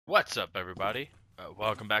What's up, everybody?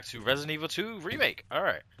 Welcome back to Resident Evil 2 Remake.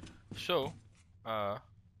 Alright, so, alright,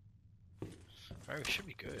 we should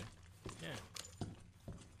be good. Yeah.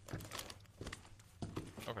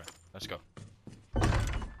 Okay, let's go.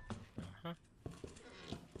 Uh-huh.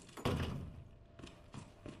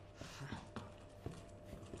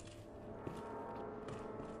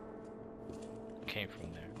 Came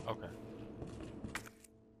from there. Okay.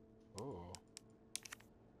 Oh.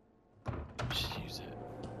 Just use it.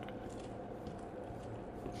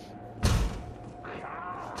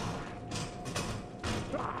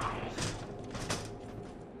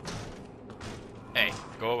 Hey,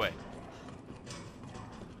 go away.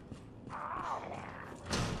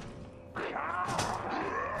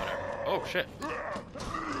 Whatever. Oh, shit.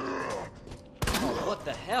 Oh, what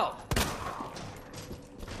the hell?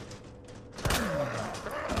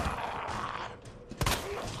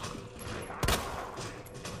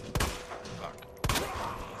 Fuck.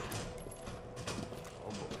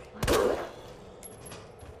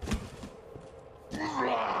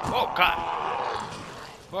 Oh, God.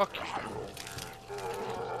 Fuck.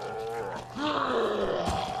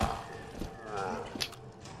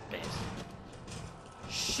 Base.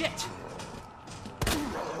 Shit!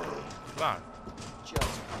 Come on.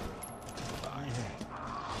 Just Fine.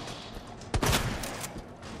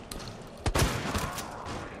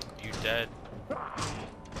 You dead?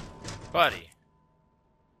 Buddy.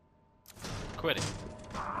 Quit it.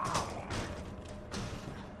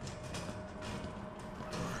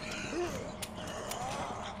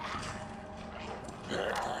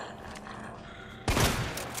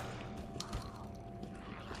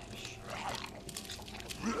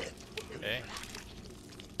 Okay.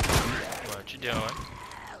 What you doing?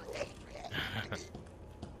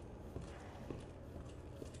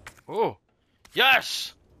 Oh,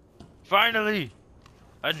 yes! Finally!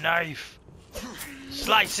 A knife!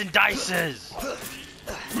 Slice and dices!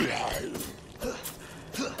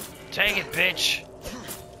 Take it, bitch!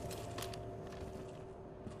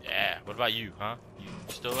 Yeah, what about you, huh? You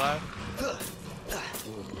still alive?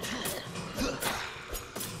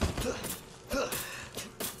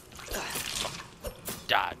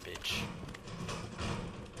 Die, bitch.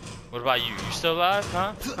 What about you? You still alive,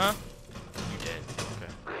 huh? Huh? You dead.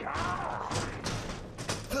 Okay.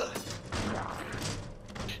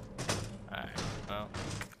 Alright, well.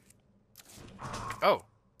 Oh!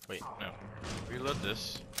 Wait, no. Reload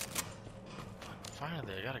this.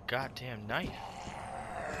 Finally, I got a goddamn knife.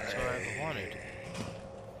 That's what I ever wanted.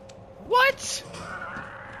 What?!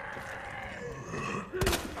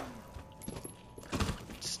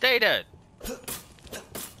 Stay dead!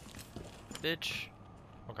 Bitch.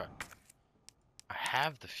 Okay. I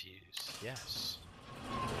have the fuse, yes.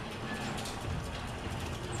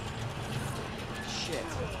 shit.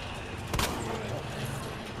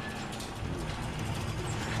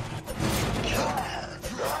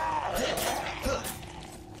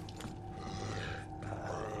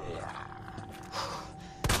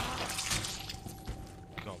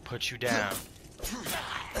 Gonna put you down.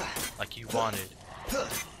 Like you wanted.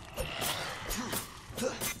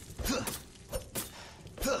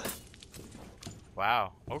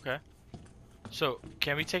 Wow, okay. So,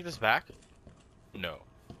 can we take this back? No.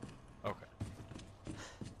 Okay.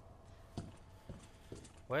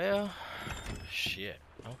 Well, shit.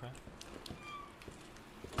 Okay.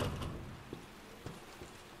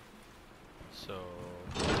 So,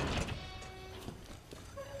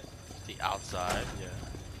 the outside, yeah.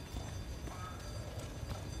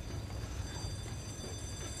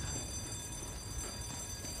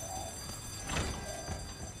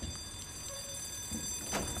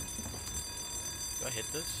 Do I hit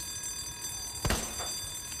this?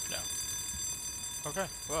 No. Okay,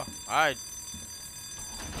 well,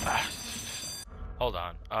 hold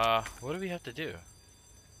on. What do we have to do?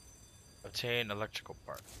 Obtain electrical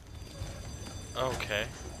part. Okay.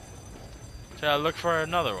 So I look for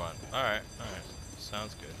another one. Alright, alright.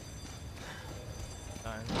 Sounds good.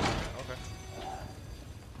 Okay.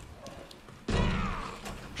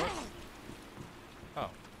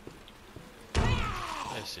 Oh.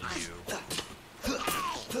 I see you.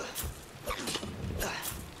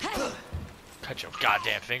 Cut your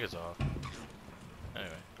goddamn fingers off.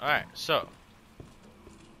 Anyway, alright, so.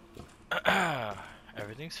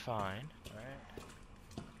 Everything's fine, alright?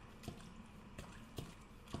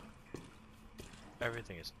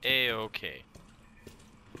 Everything is A-okay.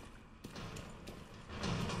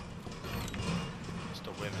 Just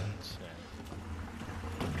the women's,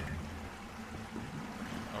 yeah.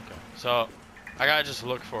 Okay, so I gotta just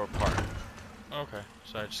look for a part. Okay,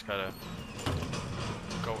 so I just gotta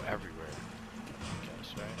go everywhere. I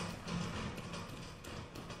guess, right?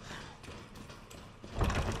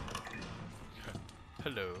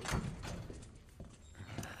 Hello.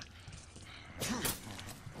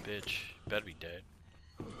 Bitch. Better be dead.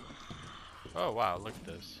 Oh wow, look at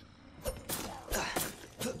this.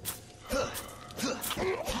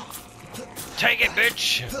 Take it,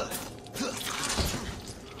 bitch!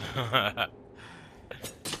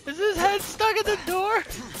 Is his head stuck in the door?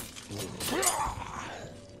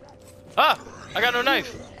 Ah! I got no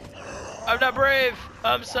knife! I'm not brave!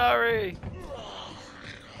 I'm sorry!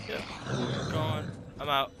 Yep. Going. I'm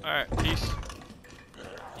out. Alright, peace.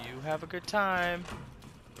 You have a good time.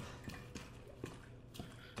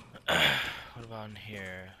 What about in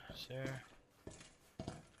here? Is there?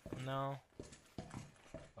 No?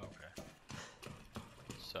 Okay.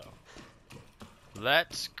 So.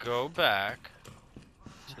 Let's go back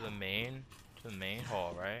to the main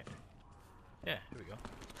hall, right? Yeah, here we go.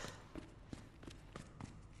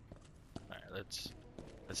 Alright, let's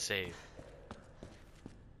save.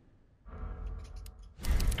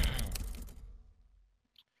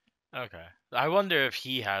 Okay. I wonder if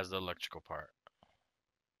he has the electrical part.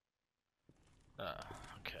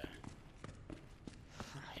 Okay.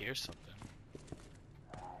 Here's something.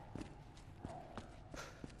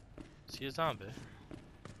 See a zombie?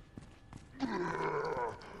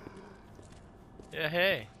 Yeah,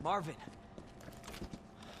 hey. Marvin.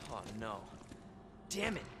 Oh no.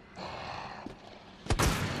 Damn it.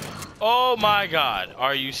 Oh my god,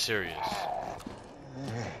 are you serious?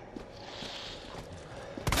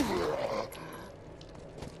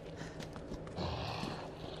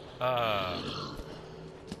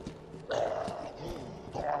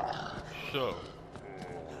 So.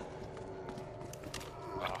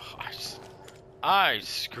 Oh, I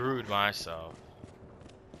screwed myself.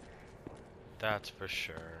 That's for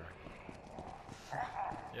sure.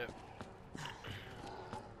 Yep.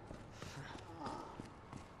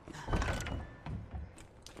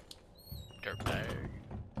 Dirtbag.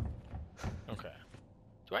 Okay.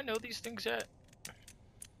 Do I know these things yet?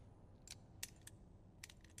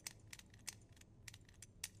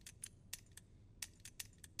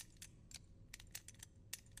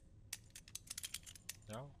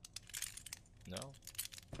 No? No?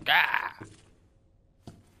 Gah!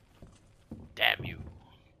 Damn you.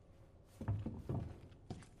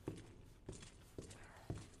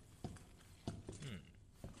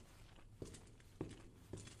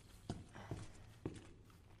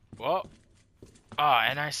 Well. Oh,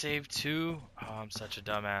 and I saved too? Oh, I'm such a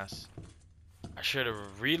dumbass. I should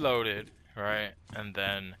have reloaded, right? And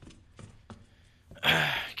then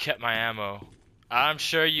kept my ammo. I'm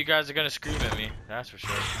sure you guys are gonna scream at me. That's for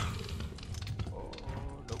sure. Oh,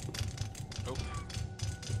 nope. Nope.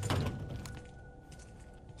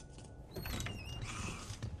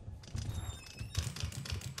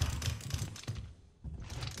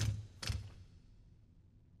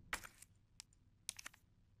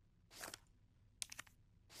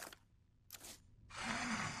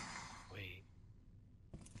 Wait.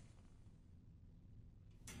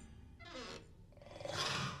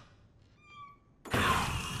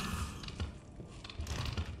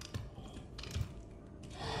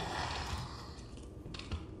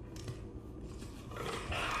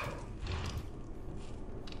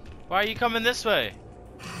 Why are you coming this way?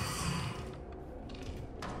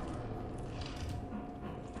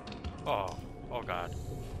 Oh. Oh god.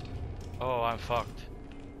 Oh, I'm fucked.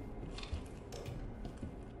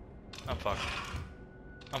 I'm fucked.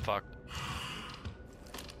 I'm fucked.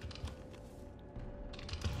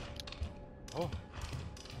 Oh.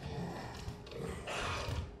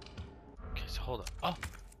 Okay, so hold on. Oh.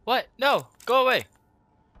 What? No! Go away!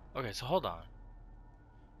 Okay, so hold on.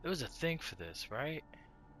 There was a thing for this, right?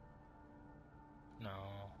 No.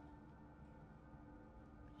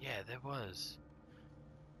 Yeah, there was.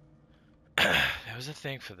 There was a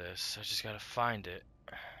thing for this. I just gotta find it.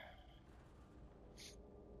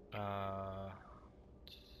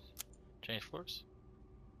 Change floors?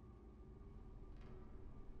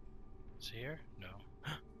 Is it here? No.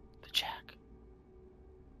 The jack.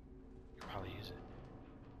 You probably use it.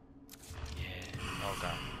 Yeah. Oh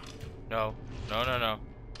god. No. No, no, no.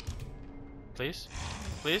 Please?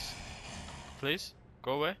 Please? Please?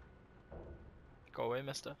 Go away. Go away,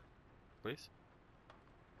 mister. Please?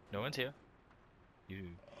 No one's here. You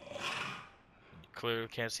clearly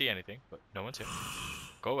can't see anything, but no one's here.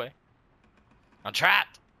 Go away. I'm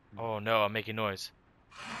trapped! Oh no, I'm making noise.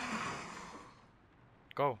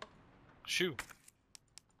 Go. Shoo.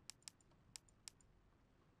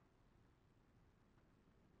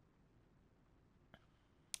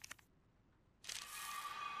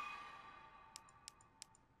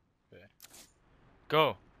 Okay.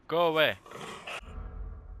 Go. Go away.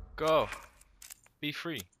 Go. Be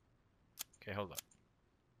free. Okay, hold up.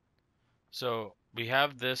 So we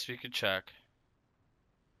have this we could check.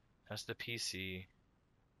 That's the PC.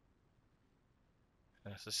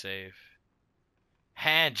 That's the save.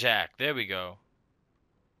 Hand jack. There we go.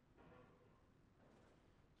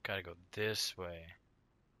 Gotta go this way.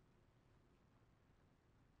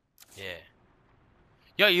 Yeah.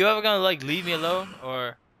 Yo, you ever gonna like leave me alone,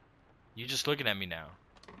 or you just looking at me now?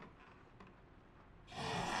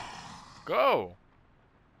 Go.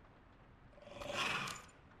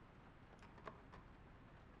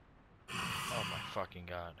 Oh my fucking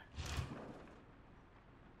god.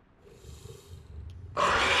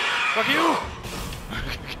 Fuck you!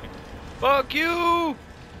 Fuck you!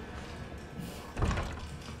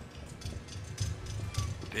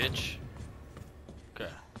 Bitch. Okay.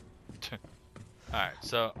 Alright,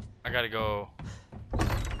 so I gotta go.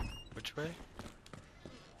 Which way?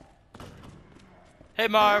 Hey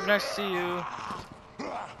Marv, nice to see you.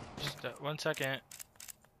 Just 1 second.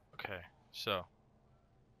 Okay, so.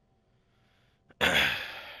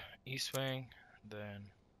 East wing, then.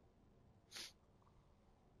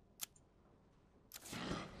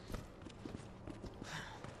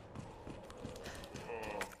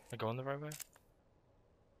 Am I going the right way?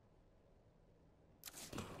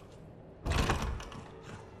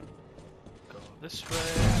 Go this way.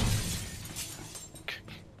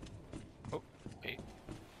 Oh, wait.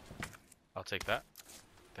 I'll take that.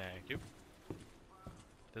 Thank you.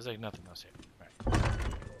 There's like nothing else here. Right.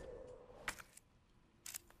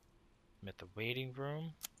 I'm at the waiting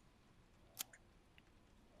room.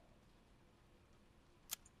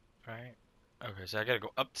 Right. Okay, so I gotta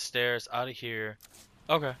go up the stairs, out of here.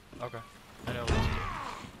 Okay, okay. I know what to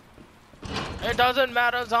do. It doesn't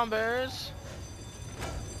matter, zombies!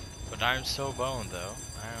 But I'm so boned, though.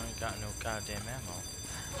 I ain't got no goddamn ammo.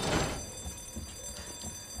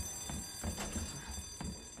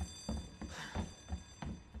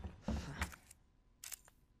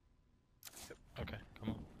 Yep, okay, come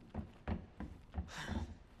on.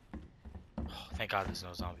 Oh, thank God there's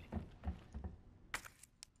no zombie.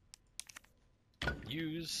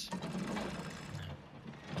 Use.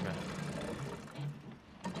 Okay.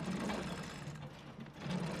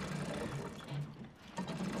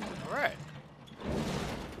 Alright.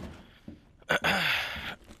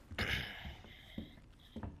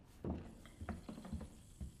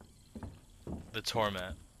 The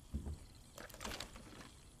torment.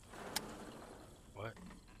 What?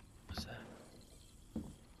 What's that?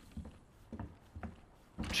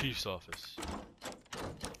 Chief's office.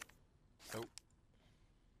 Nope.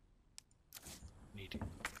 Need.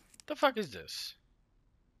 The fuck is this?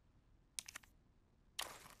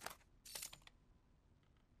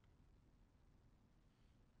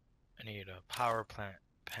 I need a power plant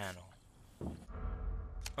panel.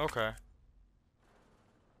 Okay.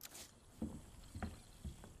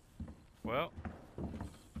 Well.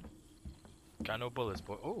 Got no bullets,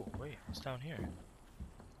 boy. Oh, wait. What's down here?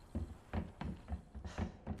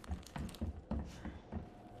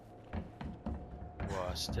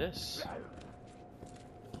 What's this?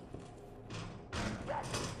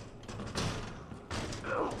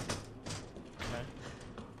 Okay.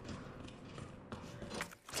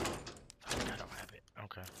 Fuck, I don't have it.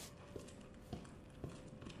 Okay.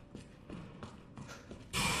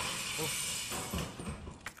 Oh.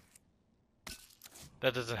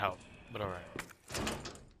 That doesn't help, but alright.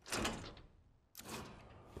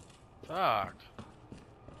 Fuck.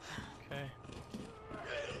 Okay.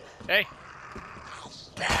 Hey!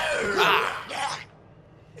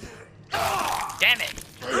 Ah! Damn it!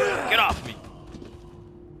 Get off me!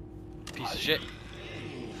 Piece of shit.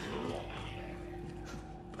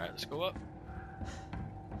 Alright, let's go up.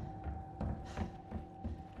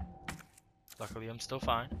 Luckily, I'm still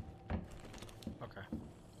fine. Okay.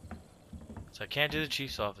 So I can't do the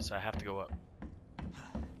chief's office, I have to go up.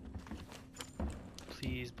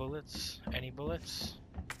 Please, bullets. Any bullets?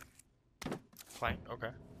 Plank,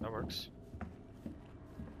 okay, that works.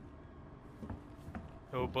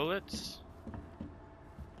 No bullets?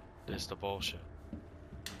 This is the bullshit.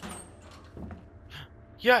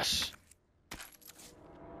 Yes!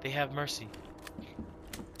 They have mercy.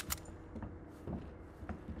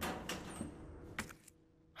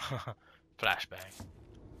 Flashbang.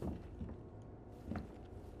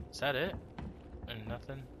 Is that it? And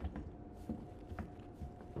nothing?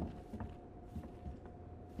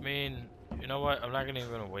 I mean, you know what? I'm not even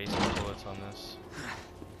gonna waste the bullets on this.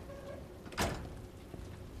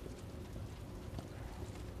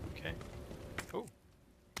 Okay. Oh.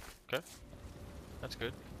 Okay. That's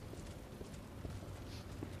good.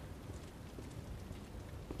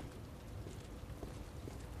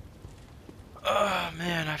 Oh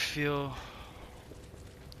man, I feel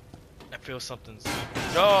feel something's...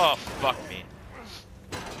 Oh, fuck me.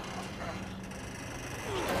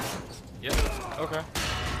 Yep, okay.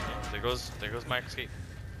 Yeah, there goes my escape.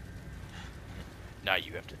 Now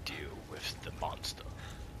you have to deal with the monster.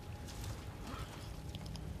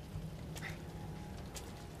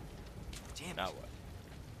 Damn Now it. what?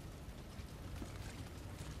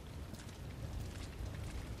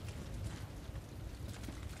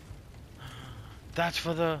 That's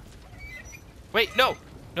for the... Wait, no!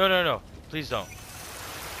 No, no, no. Please don't.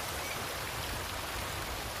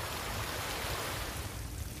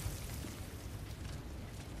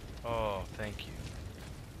 Oh, thank you.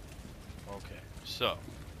 Okay, so...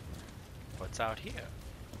 What's out here?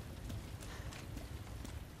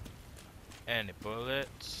 Any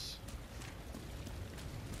bullets?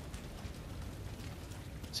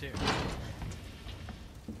 What's here?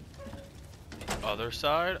 The other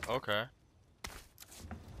side? Okay.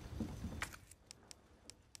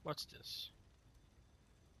 What's this?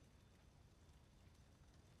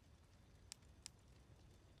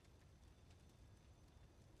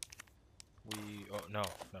 Oh, no,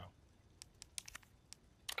 no.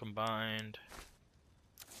 Combined.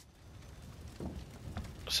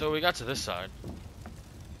 So we got to this side.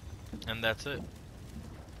 And that's it.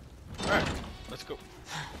 Alright, let's go.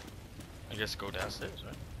 I guess go downstairs,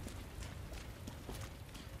 right?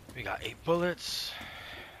 We got 8 bullets.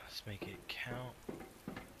 Let's make it count.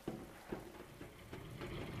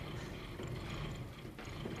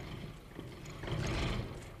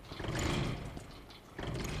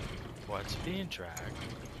 What's being dragged?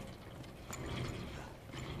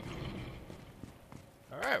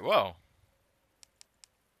 Alright, well.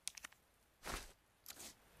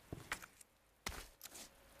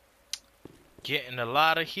 Getting a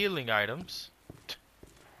lot of healing items.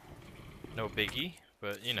 No biggie,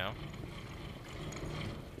 but you know.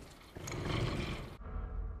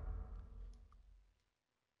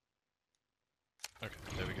 Okay,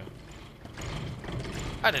 there we go.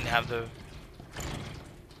 I didn't have the...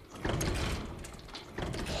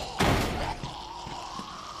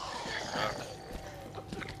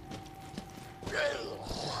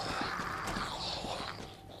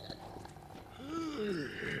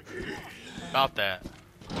 About that.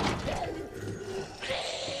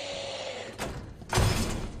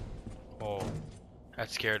 Oh,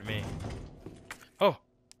 that scared me. Oh,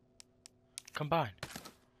 combine.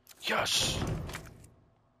 Yes.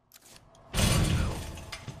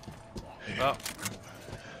 Oh.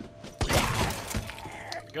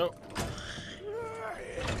 Go.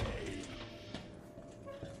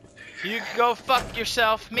 You can go fuck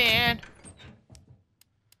yourself, man.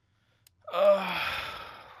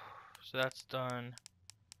 So that's done.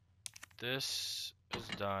 This is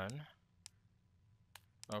done.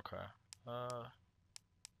 Okay.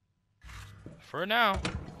 For now.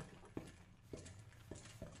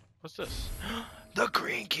 What's this? The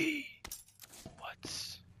green key.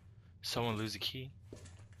 What? Someone lose a key?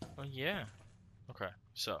 Oh yeah. Okay.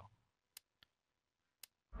 So.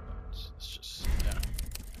 Let's just yeah.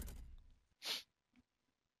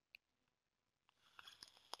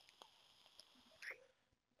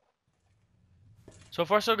 So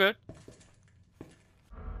far, so good.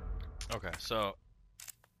 Okay, so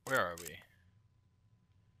where are we?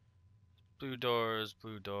 Blue doors,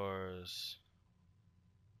 blue doors.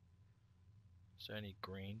 Is there any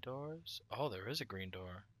green doors? Oh, there is a green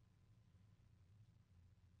door.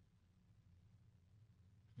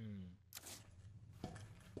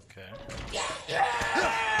 Okay.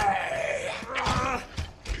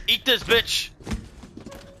 Eat this, bitch!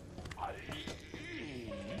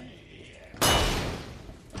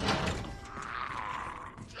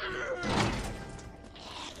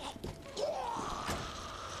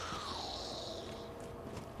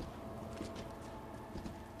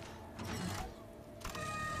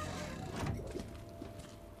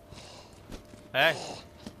 Hey.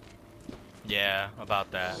 Yeah,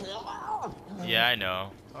 about that. Yeah, I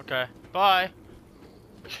know. Okay, bye.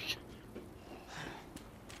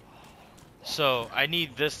 So, I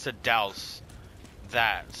need this to douse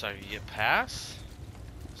that, so I can get past?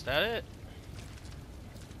 Is that it?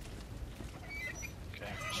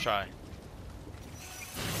 Okay, let's try.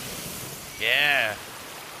 Yeah.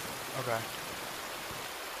 Okay.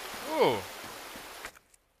 Ooh.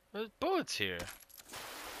 There's bullets here.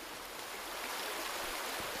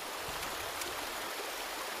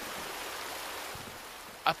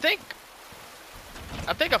 I think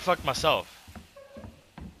I fucked myself.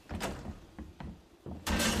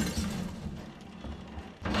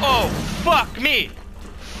 Oh, fuck me!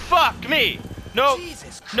 Fuck me! No!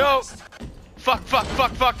 No! Fuck,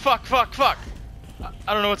 fuck.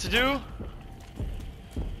 I don't know what to do.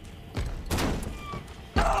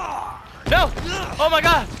 No! Oh my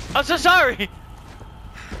god! I'm so sorry!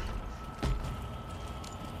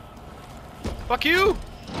 Fuck you!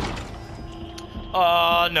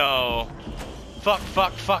 Oh no. Fuck,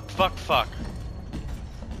 fuck, fuck, fuck, fuck.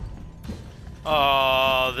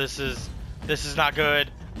 Oh, this is not good.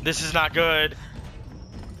 This is not good.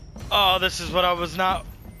 Oh, this is what I was not.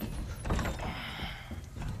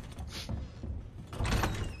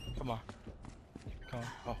 Come on. Come on.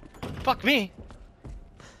 Oh. Fuck me!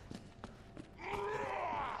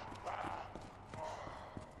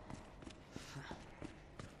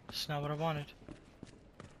 That's not what I wanted.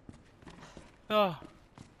 Oh.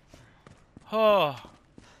 Oh.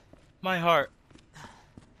 My heart.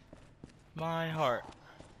 My heart.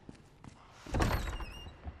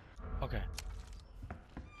 Okay.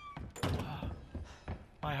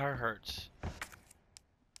 My heart hurts.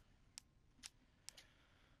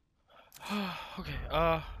 Okay,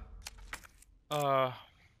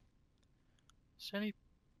 is there any...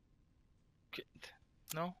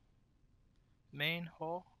 No? Main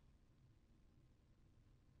hall?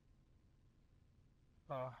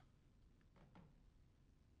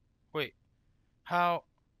 Wait. How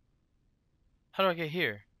do I get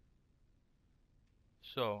here?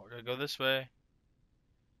 So, I go this way.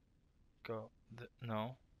 Go...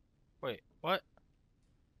 no. Wait, what?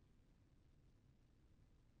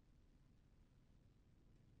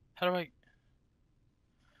 How do I...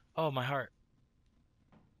 Oh, my heart.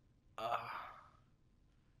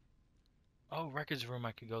 Oh, records room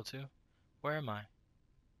I could go to. Where am I?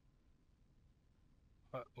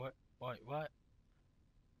 What?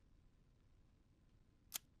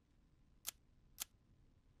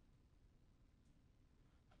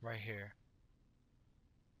 Right here.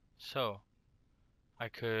 So, I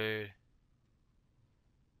could...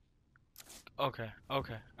 Okay,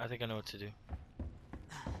 okay. I think I know what to do.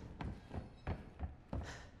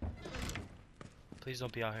 Please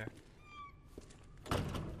don't be out here.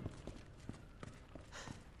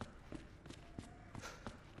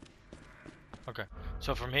 Okay,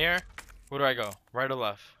 so from here, where do I go? Right or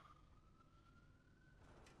left?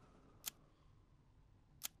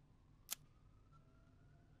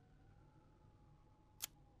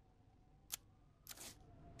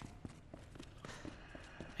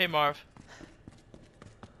 Hey, Marv.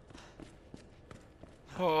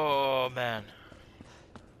 Oh, man.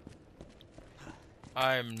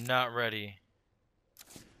 I'm not ready.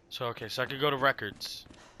 So, okay, so I could go to records.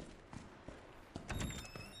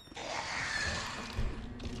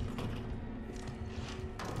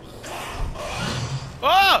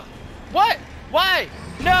 Oh! What? Why?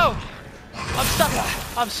 No! I'm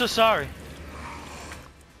stuck. I'm so sorry.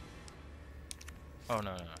 Oh,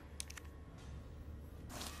 no.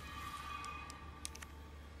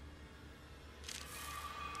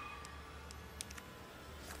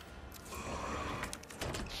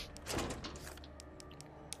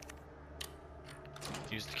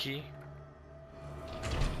 Use the key.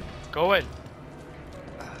 Go in.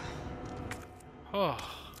 Oh,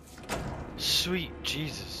 sweet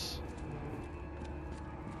Jesus.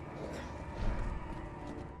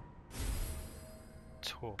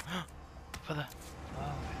 Tool. For the...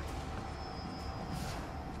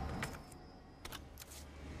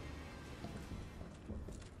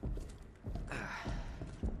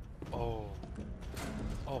 Oh.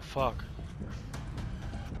 Oh, fuck.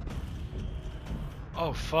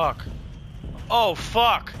 Oh, fuck. Oh,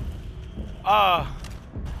 fuck.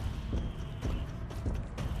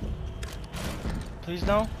 Please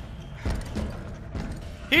no.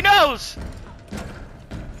 He knows!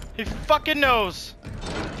 He fucking knows!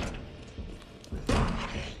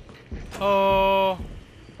 Oh.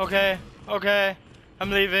 Okay. Okay. I'm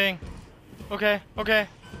leaving. Okay. Okay.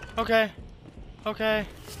 Okay. Okay.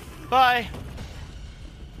 Bye.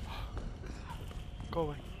 Go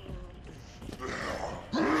away.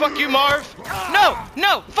 Fuck you, Marv! No!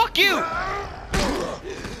 No! Fuck you!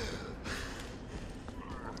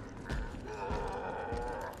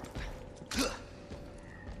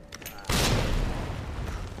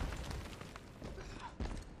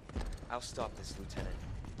 I'll stop this, Lieutenant.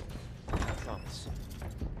 I promise.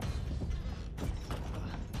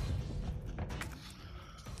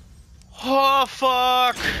 Oh,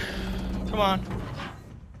 fuck! Come on.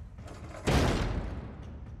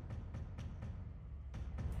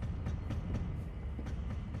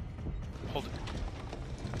 Hold it.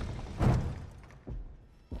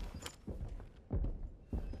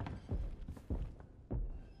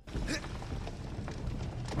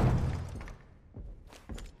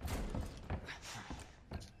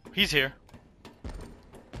 He's here.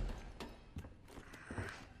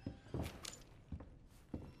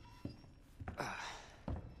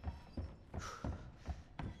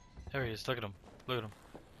 There he is. Look at him. Look at him.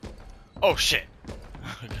 Oh shit!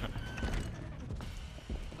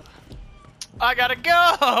 I gotta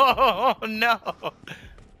go! No!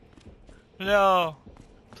 No!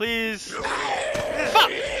 Please!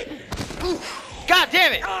 Fuck! God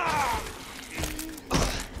damn it!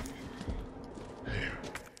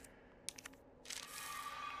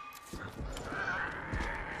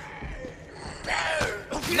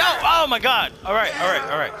 No! Oh my god! Alright, alright,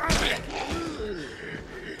 alright.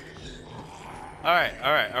 Alright,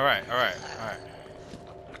 alright, alright, alright, alright.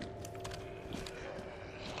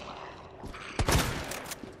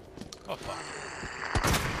 Oh fuck.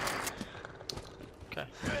 Okay,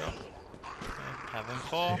 there we go. Okay, have him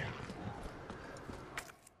fall.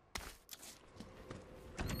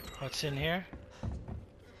 What's in here?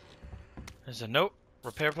 There's a note.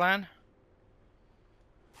 Repair plan.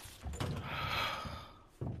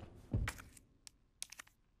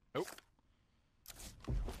 Nope.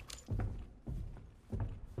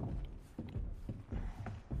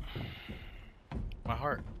 My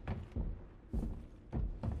heart.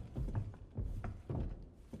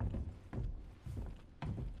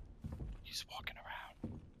 He's walking around.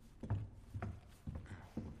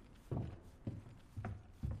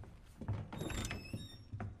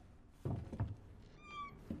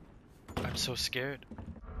 I'm so scared.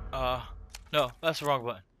 No, that's the wrong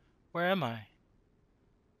button. Where am I?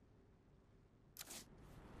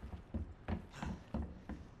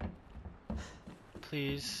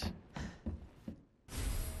 Please.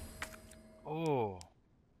 Oh.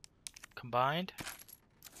 Combined?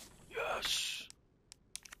 Yes.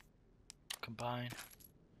 Combine.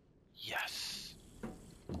 Yes.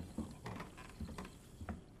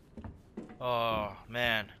 Oh,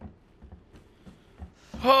 man.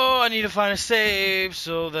 Oh, I need to find a save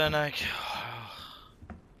so then I can...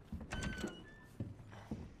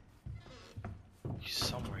 He's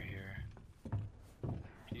somewhere here.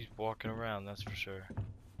 He's walking around, that's for sure.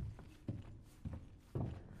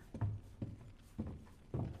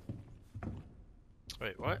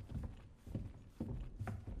 Wait, what?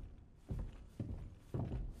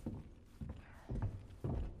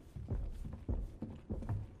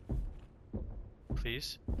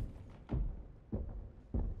 Please?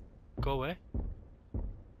 Go away.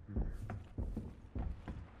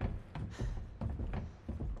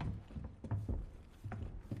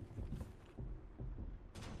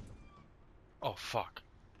 Oh, fuck.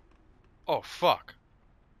 Oh, fuck.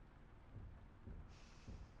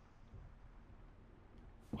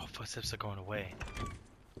 Oh, footsteps are going away.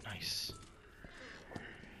 Nice.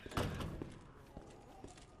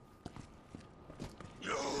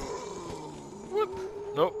 Whoop.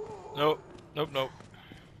 Nope. Nope. Nope, nope.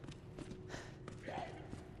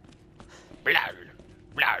 Blood.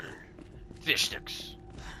 Blood. Fish sticks.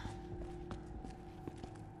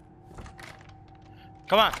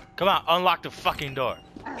 Come on. Come on. Unlock the fucking door.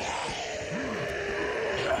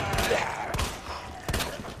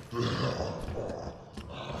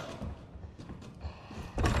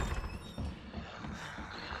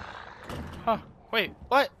 Huh. Wait.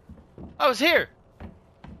 What? I was here.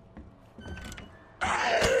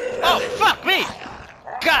 Oh, fuck me.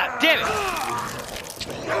 God damn it.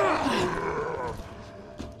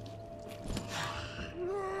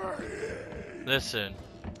 Listen.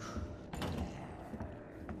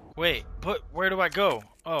 Wait, but where do I go?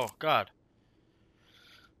 Oh, God.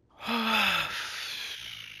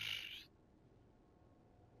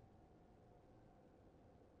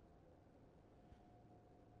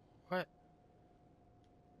 What?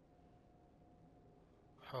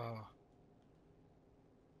 Oh.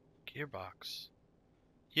 Gearbox.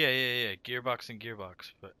 Yeah. Gearbox and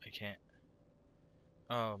gearbox, but I can't.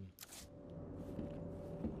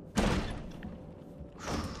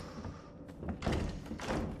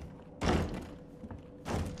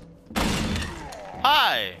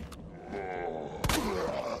 Hi!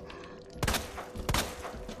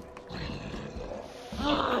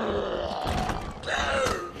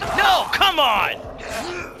 No, come on!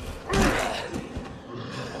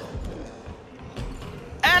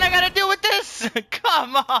 And I gotta deal with this!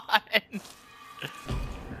 Come on!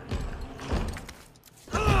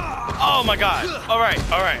 Oh my god. Alright.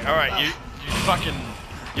 You fucking...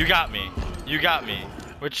 You got me. You got me.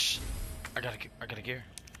 Which... I gotta gear.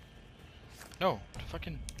 No,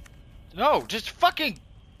 fucking... No, just fucking...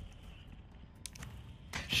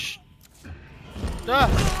 Shh.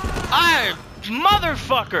 I...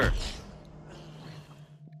 Motherfucker!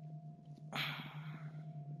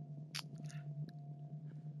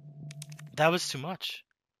 That was too much.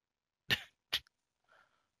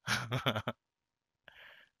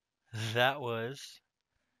 That was...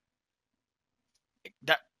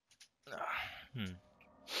 That... Hmm.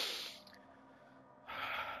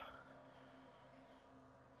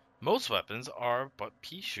 Most weapons are but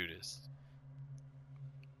pea shooters.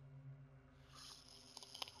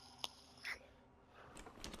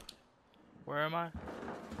 Where am I?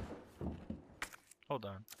 Hold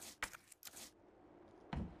on.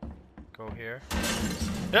 Go here.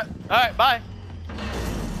 Yeah. All right. Bye.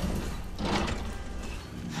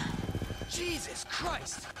 Jesus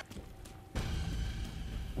Christ!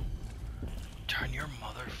 Turn your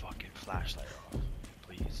motherfucking flashlight off,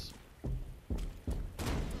 please.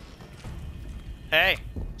 Hey.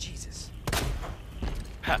 Jesus.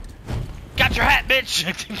 Ha. Got your hat, bitch.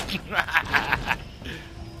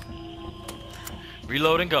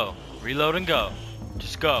 Reload and go. Reload and go.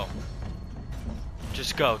 Just go.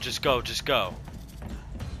 Just go. Just go. Just go.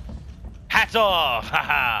 Hats off.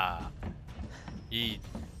 Haha.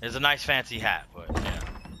 It's a nice fancy hat, but yeah.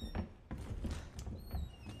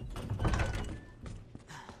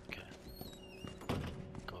 Okay.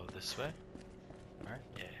 Go this way. Alright,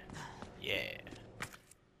 yeah. Yeah.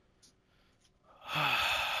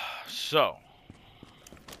 So.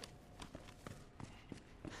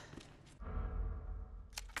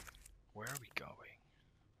 Where are we going?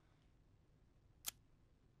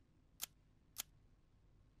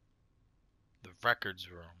 The records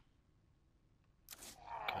room.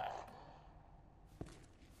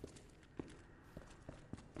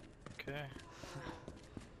 Okay. Okay.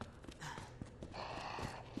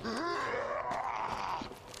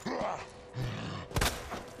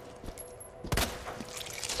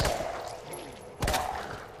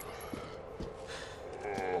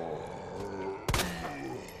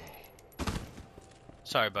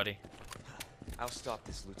 Sorry, buddy. I'll stop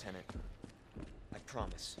this, Lieutenant. I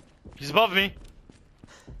promise. He's above me.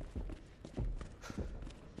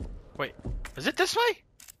 Wait, is it this way?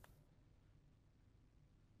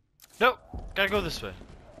 Nope, gotta go this way.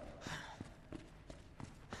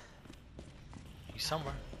 He's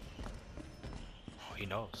somewhere. Oh, he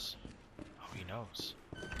knows. Oh, he knows.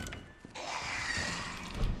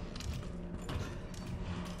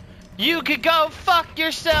 You could go fuck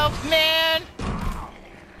yourself, man!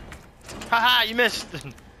 Haha, you missed.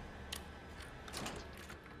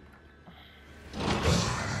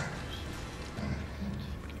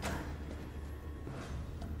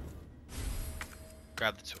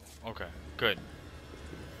 Grab the tool. Okay, good.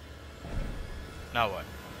 Now what?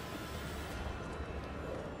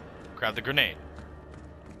 Grab the grenade.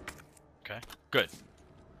 Okay, good.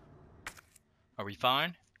 Are we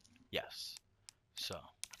fine? Yes. So,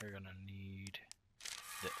 you're gonna need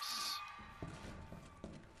this.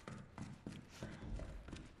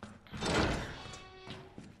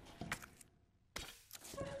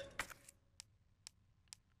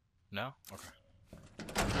 No? Okay.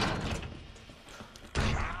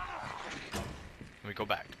 Let me go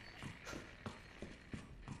back.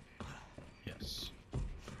 Yes.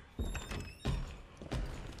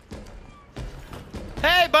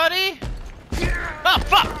 Hey, buddy! Oh,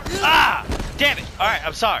 fuck! Ah! Damn it! Alright,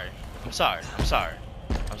 I'm sorry. I'm sorry. I'm sorry.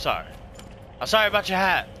 I'm sorry. I'm sorry about your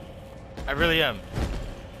hat. I really am.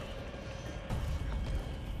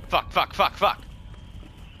 Fuck, fuck, fuck, fuck.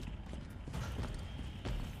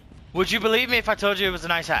 Would you believe me if I told you it was a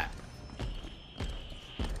nice hat?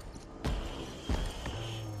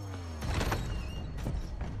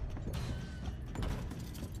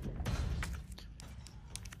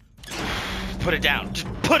 Put it down. Just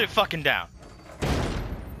put it fucking down.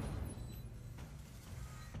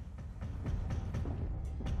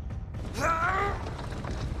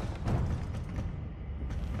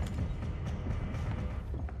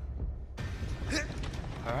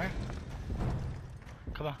 Alright.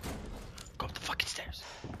 Come on. Go up the fucking stairs.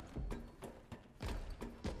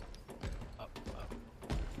 Up, up.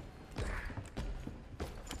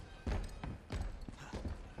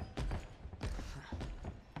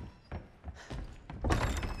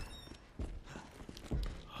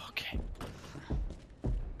 Okay.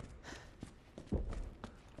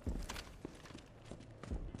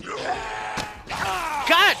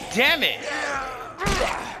 God damn it!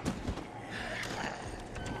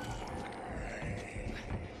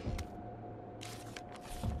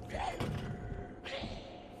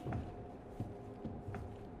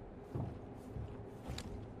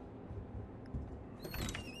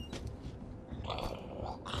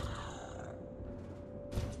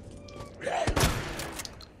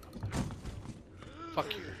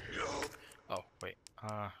 Fuck you. Oh, wait.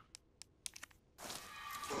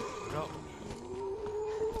 No.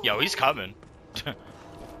 Yo, he's coming.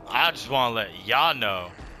 I just want to let y'all know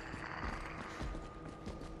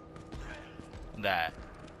that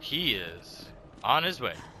he is on his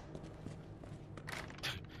way.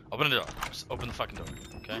 Open the door. Just open the fucking door.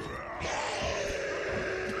 Okay.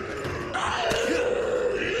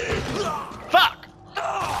 Fuck!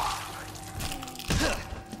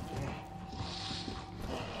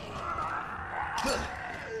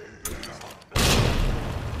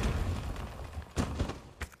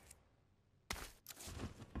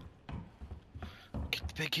 Get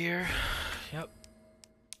the big gear. Yep.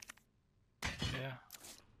 Yeah.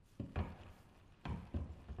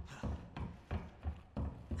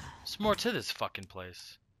 There's more to this fucking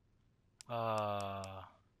place.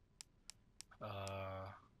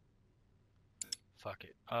 Fuck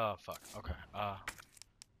it. Fuck. Okay.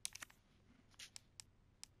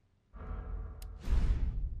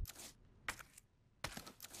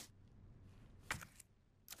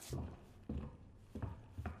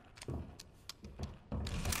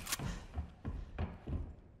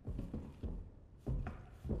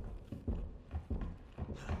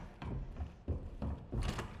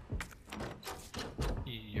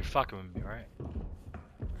 You're fucking with me, right?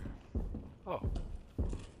 Oh.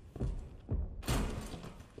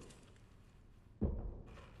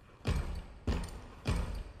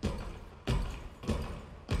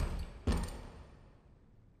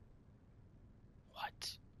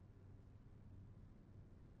 What?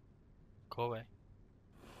 Go away.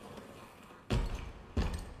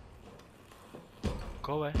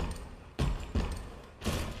 Go away.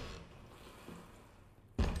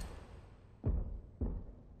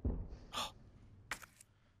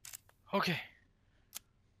 Okay.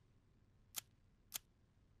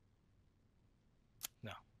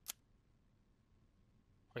 No.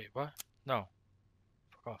 Wait, what? No.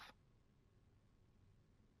 Fuck off.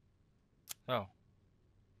 No.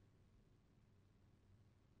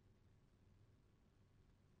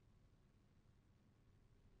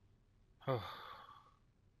 Oh.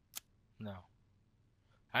 No.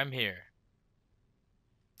 I'm here.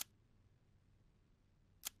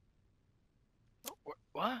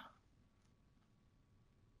 What?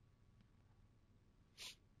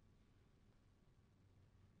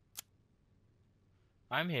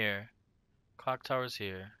 I'm here. Clock tower's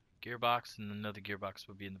here. Gearbox and another gearbox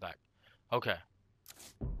would be in the back. Okay.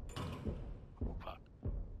 Oh fuck.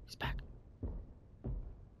 He's back.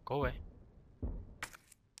 Go away.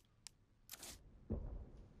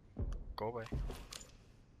 Go away.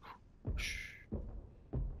 Shh.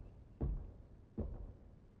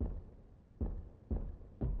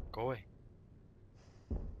 Go away.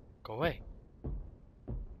 Go away.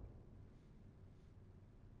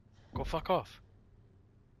 Go fuck off.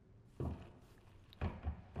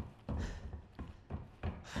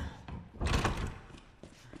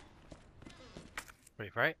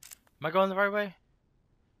 Wait, right? Am I going the right way?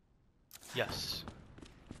 Yes.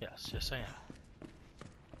 Yes, I am.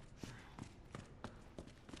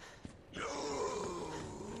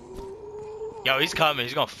 Yo, he's coming.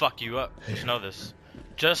 He's gonna fuck you up. Just know this.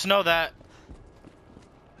 Just know that.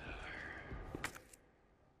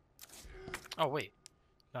 Oh, wait.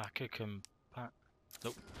 Nah, I could come.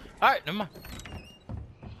 Nope. Alright, never mind.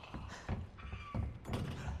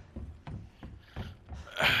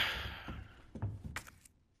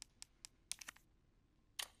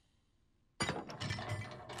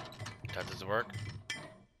 That doesn't work?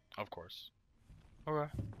 Of course.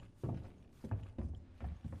 Okay.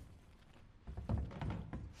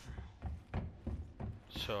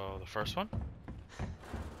 So, the first one?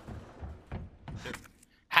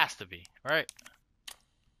 Has to be, right?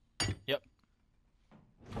 Yep.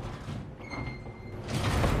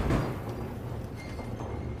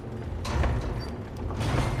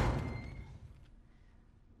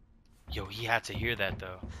 Yo, he had to hear that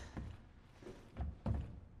though.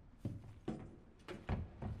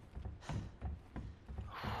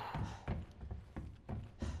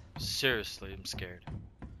 Seriously, I'm scared.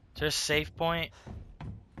 Is there a save point?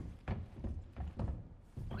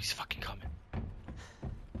 Oh, he's fucking coming.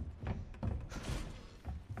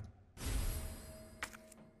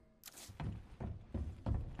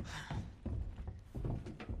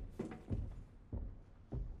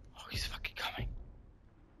 Oh, he's fucking coming.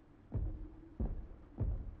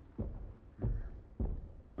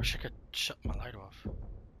 Wish I could shut my light off.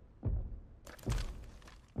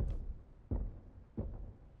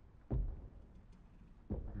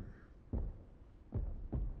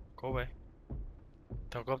 Go away.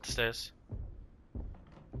 Don't go up the stairs.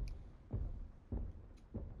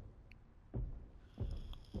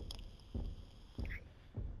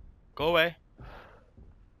 Go away.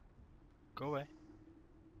 Go away.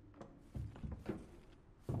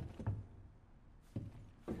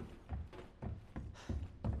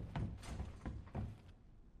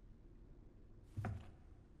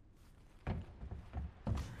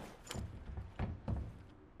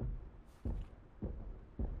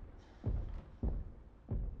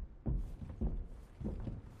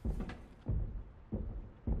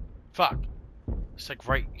 Fuck. It's like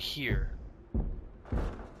right here.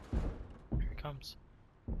 Here he comes.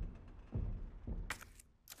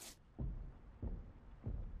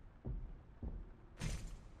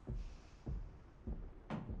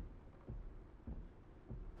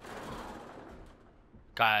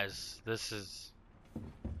 Guys, this is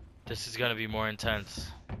gonna be more intense.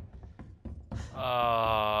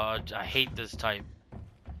 I hate this type.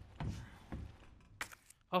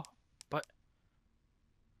 Oh, but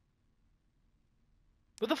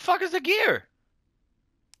what the fuck is the gear?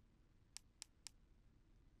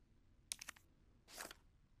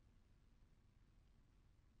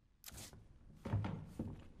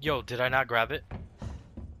 Yo, did I not grab it?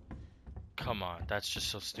 Come on, that's just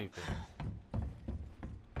so stupid.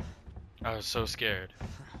 I was so scared.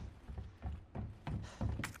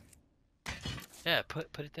 Yeah, put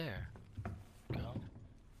it there. Go.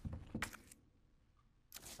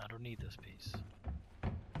 I don't need this piece.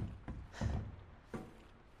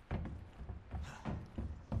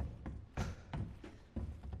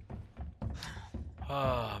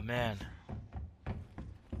 Oh man.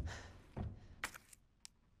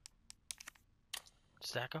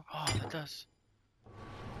 Does that go? Oh, that does.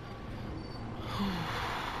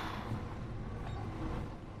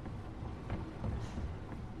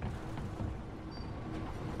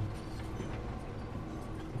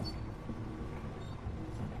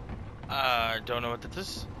 I don't know what that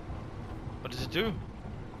is. What does it do?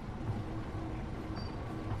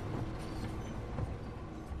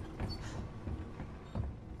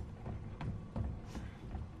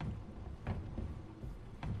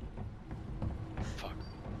 Fuck.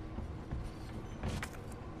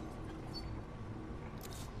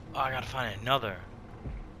 Oh, I gotta find another.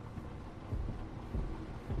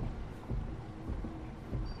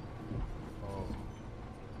 Oh.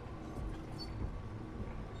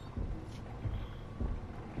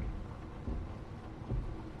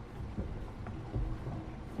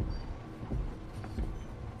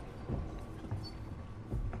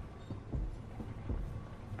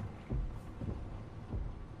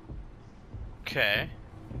 Okay.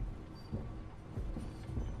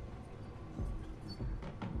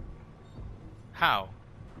 How?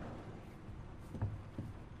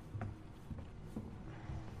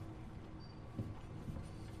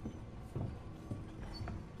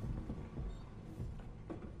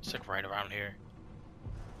 It's like right around here.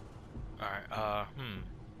 Alright,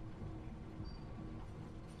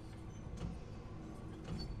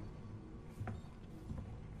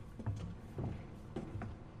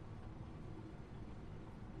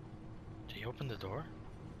 Did he open the door?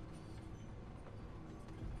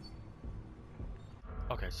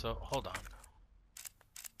 Okay, so hold on.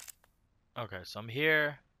 Okay, so I'm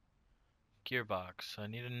here. Gearbox. I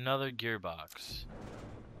need another gearbox.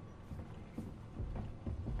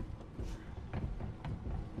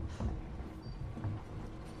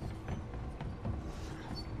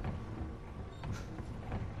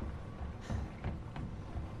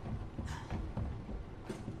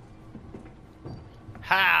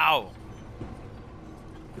 How?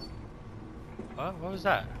 What was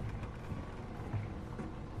that?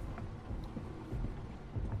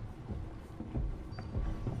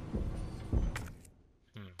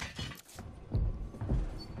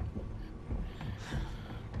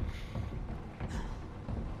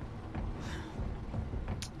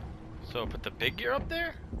 So put the big gear up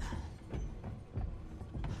there?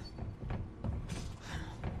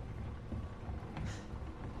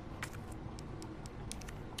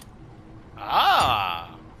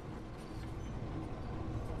 Ah!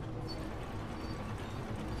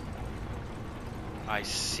 I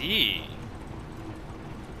see.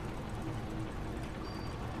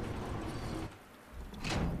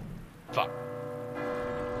 Fuck.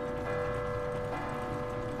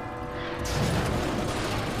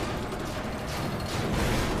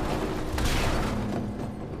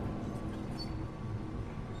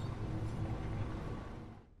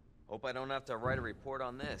 Hope I don't have to write a report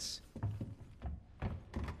on this.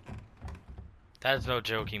 That is no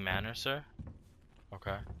joking manner, sir.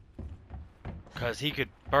 Okay. Because he could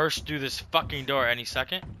burst through this fucking door any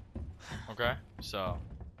second. Okay? So,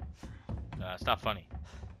 it's not funny.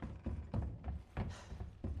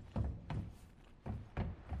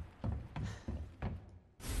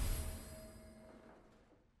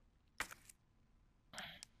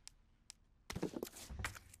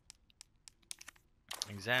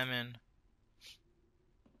 Examine.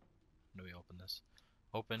 How do we open this?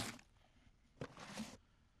 Open.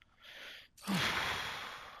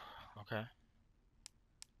 Okay.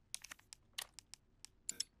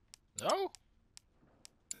 No.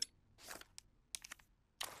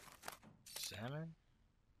 Examine.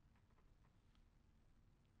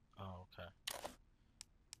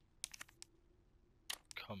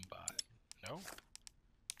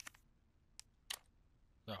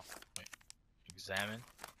 examine.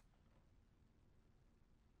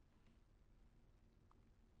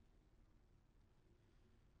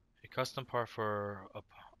 A custom part for a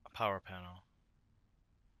power panel.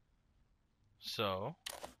 So,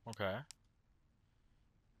 okay.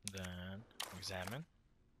 Then examine.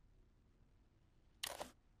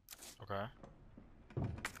 Okay.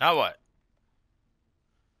 Now what?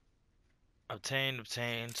 Obtain.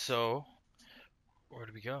 So, where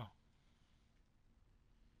do we go?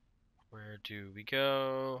 Where do we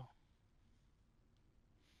go?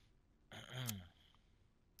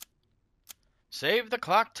 Save the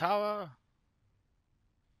clock tower.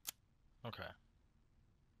 Okay.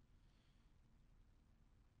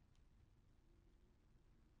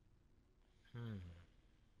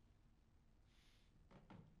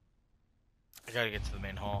 I gotta get to the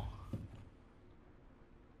main hall.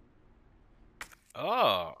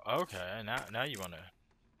 Oh, okay. Now you wanna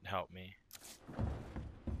help me.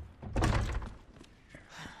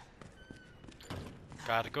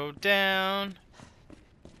 Gotta go down.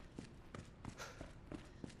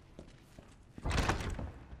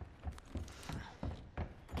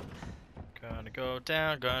 Gonna go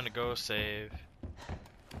down, gonna go save.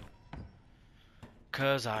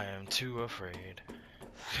 'Cause I am too afraid.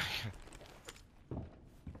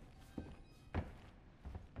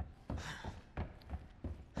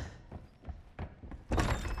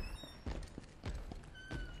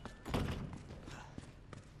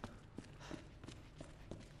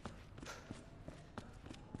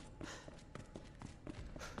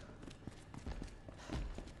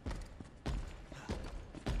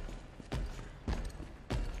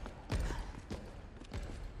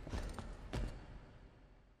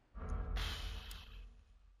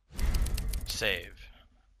 Save.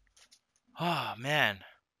 Oh, man.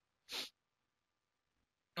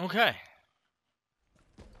 Okay.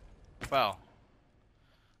 Well.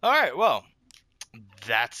 Alright, well.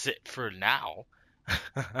 That's it for now.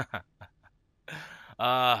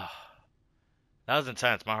 uh, that was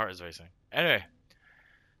intense. My heart is racing. Anyway.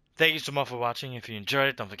 Thank you so much for watching. If you enjoyed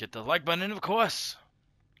it, don't forget the like button and, of course,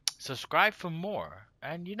 subscribe for more.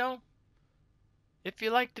 And, you know, if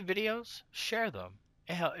you like the videos, share them.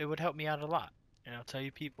 It would help me out a lot. You know, tell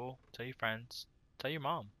your people, tell your friends, tell your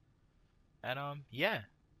mom. And, yeah.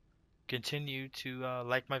 Continue to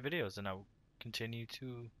like my videos, and I will continue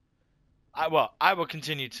to I will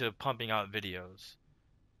continue to pumping out videos,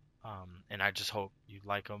 and I just hope you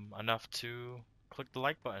like them enough to click the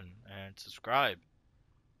like button and subscribe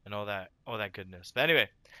and all that goodness. But anyway,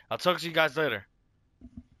 I'll talk to you guys later.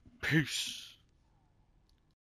 Peace.